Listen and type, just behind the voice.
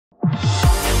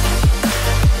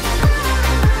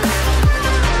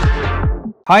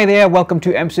Hi there, welcome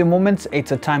to MC Moments.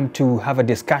 It's a time to have a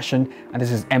discussion, and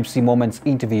this is MC Moments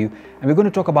interview, and we're going to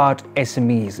talk about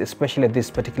SMEs, especially at this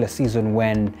particular season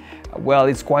when, well,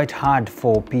 it's quite hard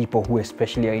for people who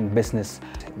especially are in business.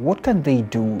 What can they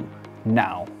do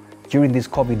now during this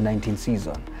COVID-19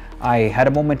 season? I had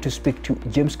a moment to speak to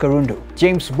James Karundu.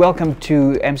 James, welcome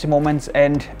to MC Moments,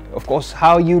 and of course,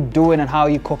 how are you doing and how are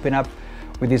you coping up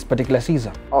with this particular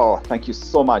season? Oh, thank you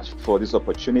so much for this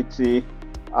opportunity.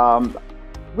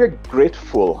 We're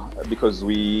grateful because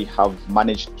we have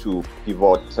managed to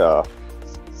pivot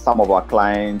some of our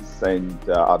clients and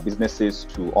our businesses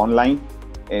to online.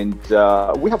 And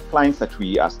we have clients that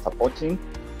we are supporting.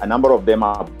 A number of them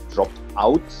have dropped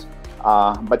out,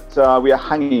 but we are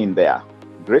hanging in there.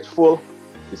 Grateful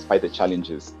despite the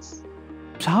challenges.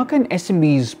 So how can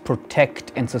SMEs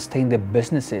protect and sustain their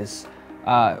businesses,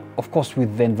 of course,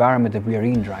 with the environment that we are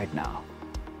in right now?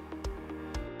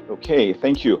 Okay,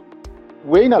 thank you.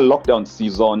 We're in a lockdown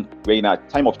season. We're in a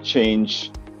time of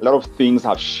change. A lot of things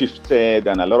have shifted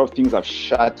and a lot of things have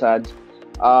shattered.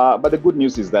 But the good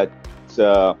news is that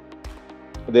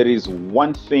there is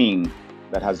one thing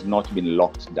that has not been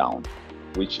locked down,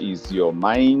 which is your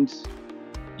mind,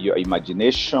 your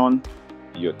imagination,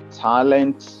 your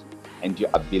talent, and your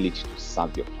ability to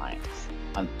serve your clients.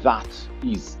 And that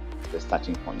is the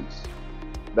starting point.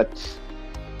 That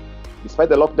despite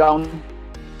the lockdown,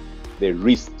 there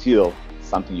is still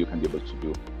something you can be able to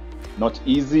do. Not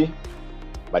easy,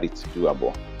 but it's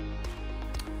doable.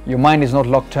 Your mind is not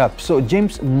locked up. So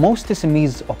James, most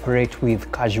SMEs operate with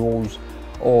casuals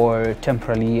or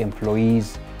temporary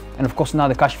employees. And of course, now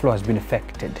the cash flow has been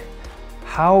affected.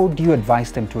 How do you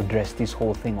advise them to address this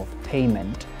whole thing of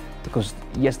payment? Because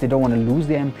yes, they don't want to lose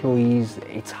their employees.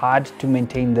 It's hard to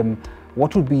maintain them.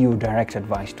 What would be your direct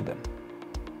advice to them?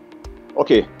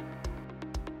 Okay.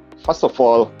 First of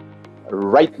all,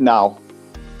 right now,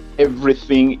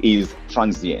 everything is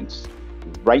transient.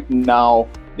 Right now,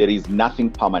 there is nothing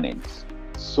permanent.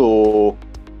 So,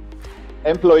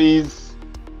 employees,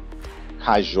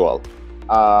 casual.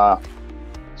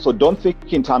 So don't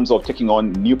think in terms of taking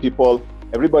on new people.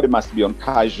 Everybody must be on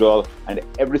casual, and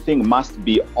everything must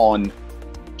be on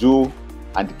do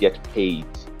and get paid.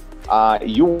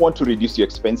 You want to reduce your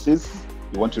expenses.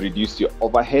 You want to reduce your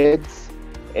overheads,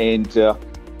 and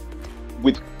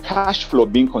with cash flow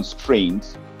being constrained,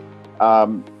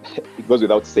 it goes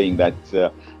without saying that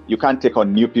you can't take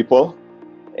on new people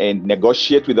and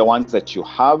negotiate with the ones that you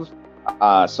have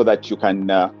so that you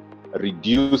can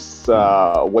reduce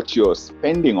what you're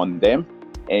spending on them.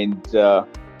 And there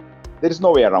is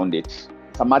no way around it.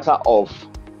 It's a matter of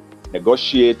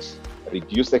negotiate,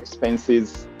 reduce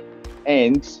expenses,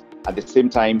 and at the same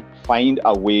time, find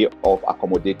a way of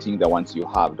accommodating the ones you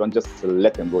have. Don't just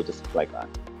let them go just like that.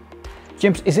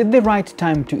 James, is it the right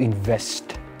time to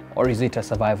invest, or is it a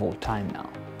survival time now?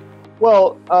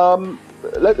 Well,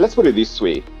 let's put it this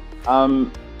way.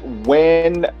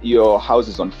 When your house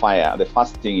is on fire, the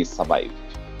first thing is survive.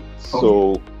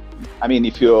 So, I mean,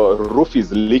 if your roof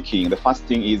is leaking, the first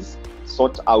thing is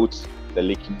sort out the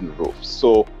leaking roof.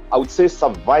 So I would say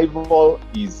survival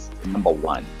is number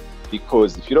one,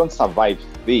 because if you don't survive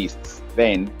this,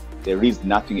 then there is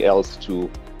nothing else to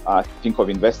think of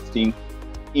investing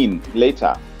in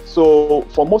later. So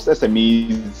for most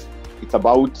SMEs, it's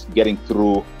about getting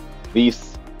through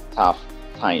these tough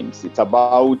times. It's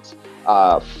about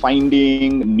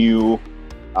finding new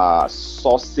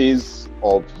sources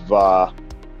of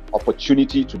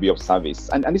opportunity to be of service.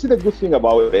 And this is the good thing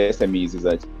about SMEs, is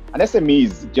that an SME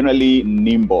is generally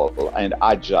nimble and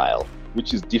agile,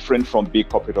 which is different from big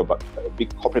corporate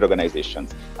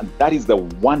organizations. And that is the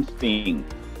one thing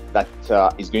that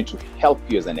is going to help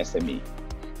you as an SME.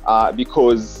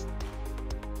 Because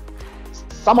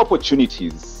some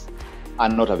opportunities are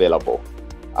not available.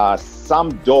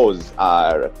 Some doors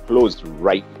are closed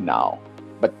right now,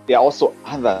 but there are also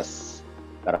others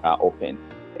that are open.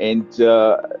 And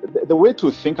the way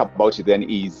to think about it then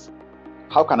is,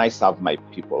 how can I serve my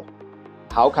people?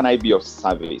 How can I be of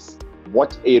service?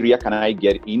 What area can I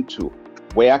get into?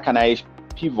 Where can I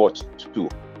pivot to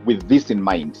with this in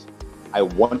mind? I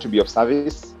want to be of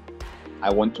service.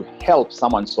 I want to help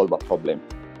someone solve a problem.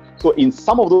 So in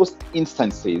some of those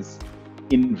instances,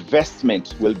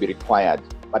 investment will be required,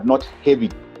 but not heavy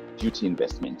duty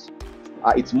investment.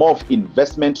 It's more of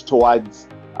investment towards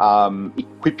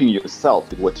equipping yourself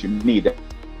with what you need.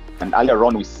 And earlier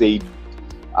on, we said,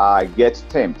 get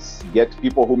temps, get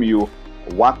people whom you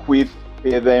work with,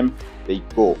 pay them, they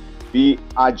go. Be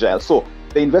agile. So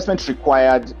the investment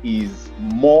required is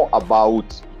more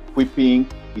about equipping.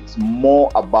 It's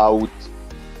more about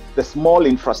the small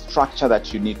infrastructure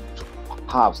that you need to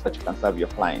have so that you can serve your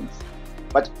clients.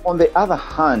 But on the other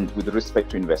hand, with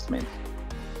respect to investment,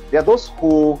 there are those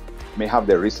who may have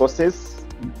the resources.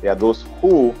 There are those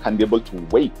who can be able to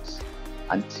wait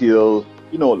until,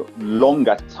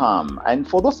 longer term. And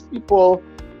for those people,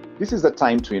 this is the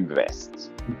time to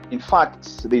invest. In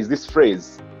fact, there's this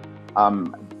phrase,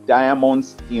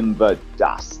 diamonds in the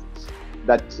dust,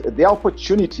 that there are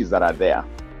opportunities that are there.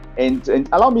 And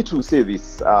allow me to say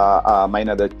this,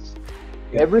 Minor, that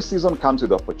every season comes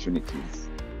with opportunities.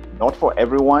 Not for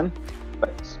everyone,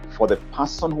 but for the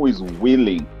person who is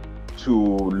willing to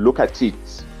look at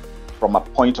it from a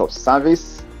point of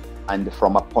service and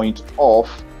from a point of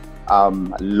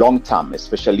long term,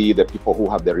 especially the people who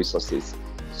have the resources.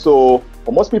 So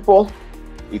for most people,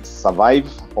 it's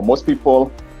survive. For most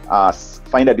people,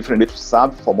 find a different way to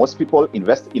serve. For most people,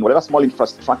 invest in whatever small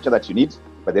infrastructure that you need.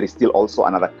 But there is still also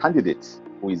another candidate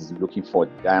who is looking for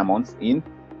diamonds in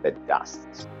the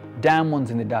dust.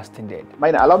 Diamonds in the dust, indeed.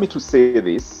 Minor, allow me to say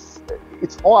this.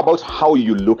 It's all about how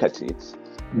you look at it.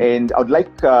 And I would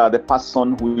like the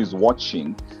person who is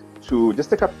watching to just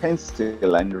take a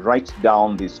pencil and write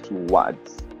down these two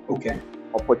words. Okay.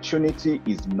 Opportunity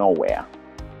is nowhere.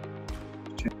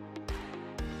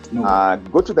 Nowhere.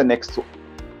 Go to the next,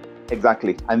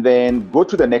 exactly. And then go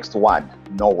to the next word,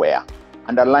 nowhere.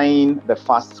 Underline the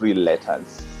first three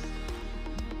letters,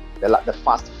 the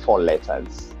first four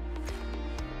letters.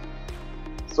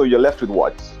 So you're left with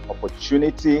what?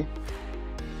 Opportunity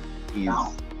is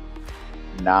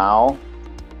now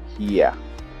here.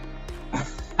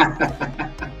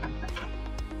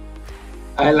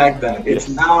 I like that. It's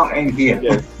now and here.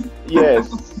 Yes.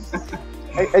 Yes.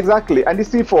 Exactly. And you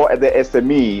see, for the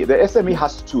SME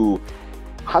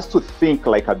has to think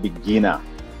like a beginner.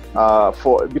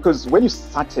 Because when you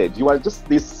started, you are just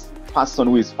this person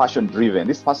who is passion driven,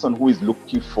 this person who is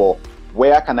looking for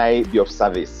where can I be of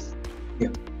service? Yeah.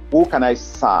 Who can I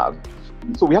serve?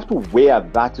 So we have to wear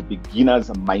that beginner's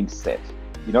mindset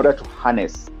in order to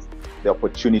harness the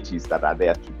opportunities that are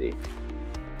there today.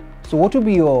 So what would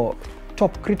be your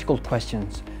top critical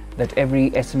questions that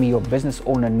every SME or business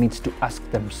owner needs to ask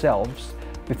themselves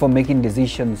before making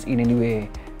decisions in any way,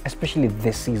 especially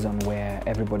this season where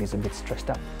everybody's a bit stressed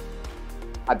out?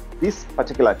 At this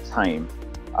particular time,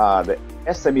 the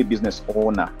SME business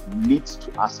owner needs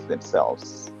to ask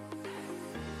themselves,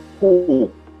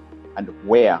 who and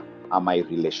where are my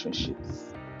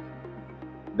relationships?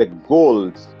 The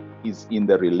gold is in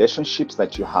the relationships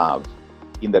that you have,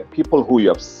 in the people who you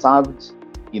have served,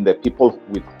 in the people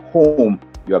with whom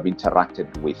you have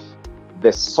interacted with.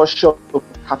 The social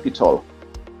capital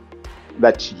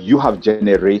that you have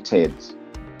generated,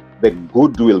 the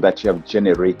goodwill that you have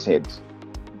generated,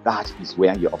 that is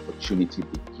where your opportunity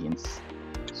begins.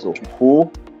 So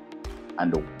who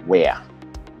and where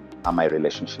are my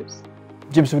relationships?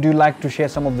 James, would you like to share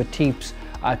some of the tips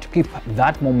to keep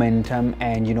that momentum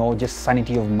and, just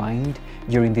sanity of mind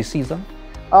during this season?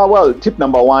 Well, tip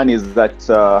number one is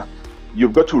that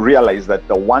you've got to realize that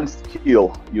the one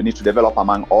skill you need to develop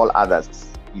among all others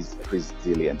is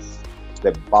resilience,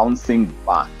 the bouncing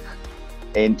back.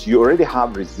 And you already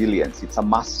have resilience. It's a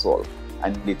muscle,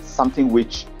 and it's something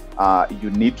which you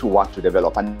need to work to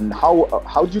develop. And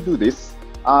how do you do this?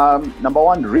 Number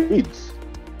one, read.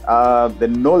 The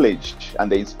knowledge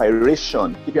and the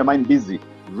inspiration. Keep your mind busy.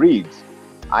 Read.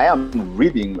 I am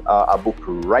reading a book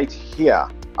right here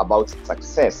about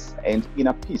success and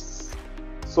inner peace.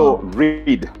 So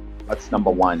read. That's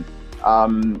number one.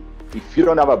 If you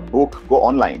don't have a book, go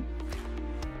online.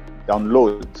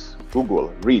 Download,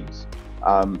 Google, read.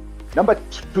 Number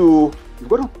two, you've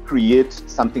got to create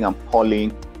something I'm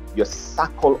calling your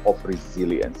circle of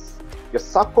resilience. Your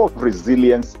circle of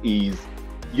resilience is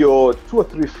your 2 or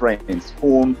 3 friends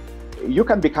whom you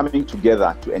can be coming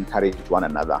together to encourage one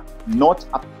another. Not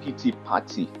a pity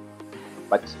party,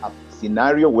 but a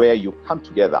scenario where you come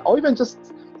together, or even just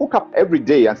hook up every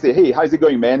day and say, hey, how's it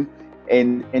going, man?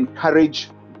 And encourage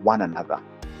one another.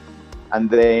 And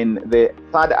then the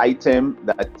third item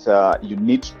that you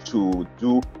need to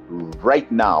do right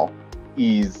now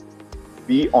is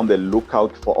be on the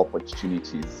lookout for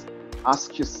opportunities.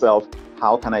 Ask yourself,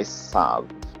 how can I serve?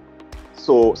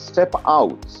 So step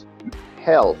out,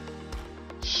 help,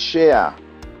 share,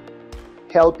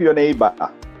 help your neighbor.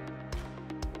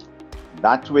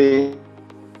 That way,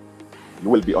 you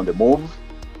will be on the move,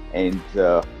 and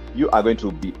you are going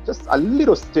to be just a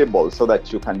little stable so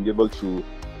that you can be able to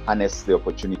harness the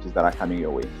opportunities that are coming your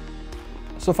way.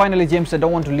 So finally, James, I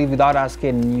don't want to leave without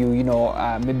asking you,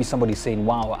 maybe somebody saying,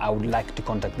 wow, I would like to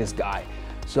contact this guy.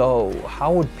 So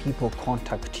how would people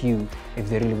contact you if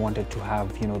they really wanted to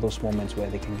have, those moments where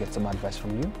they can get some advice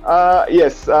from you?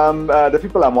 Yes, the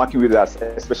people I'm working with are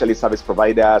especially service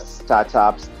providers,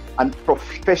 startups, and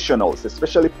professionals,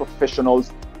 especially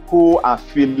professionals who are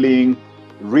feeling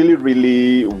really,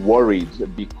 really worried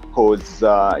because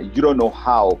you don't know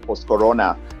how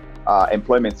post-corona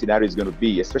employment scenario is going to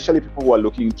be, especially people who are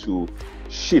looking to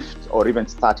shift or even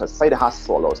start a side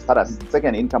hustle or start a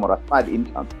second income or a third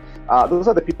income. Those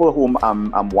are the people whom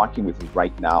I'm working with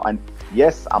right now. And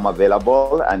yes, I'm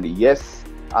available. And yes,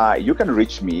 you can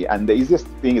reach me. And the easiest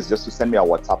thing is just to send me a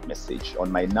WhatsApp message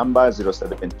on my number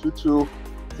 0722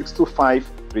 625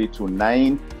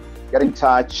 329. Get in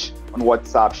touch on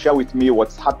WhatsApp. Share with me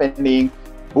what's happening.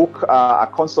 Book a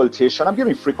consultation. I'm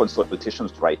giving free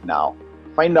consultations right now.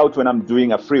 Find out when I'm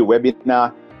doing a free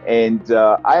webinar. And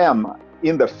I am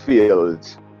in the field,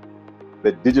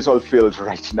 the digital field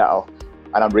right now.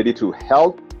 And I'm ready to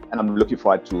help, and I'm looking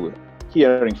forward to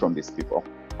hearing from these people.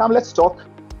 Come, let's talk.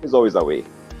 There's always a way.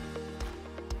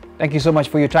 Thank you so much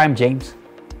for your time, James.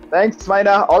 Thanks,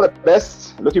 Mina. All the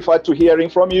best. Looking forward to hearing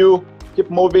from you. Keep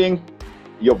moving.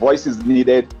 Your voice is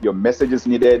needed. Your message is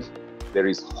needed. There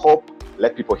is hope.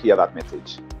 Let people hear that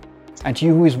message. And to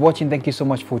you who is watching, thank you so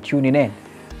much for tuning in.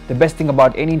 The best thing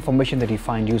about any information that you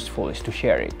find useful is to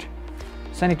share it.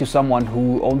 Send it to someone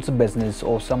who owns a business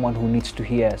or someone who needs to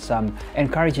hear some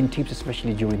encouraging tips,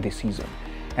 especially during this season.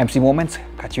 MC Moments,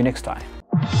 catch you next time.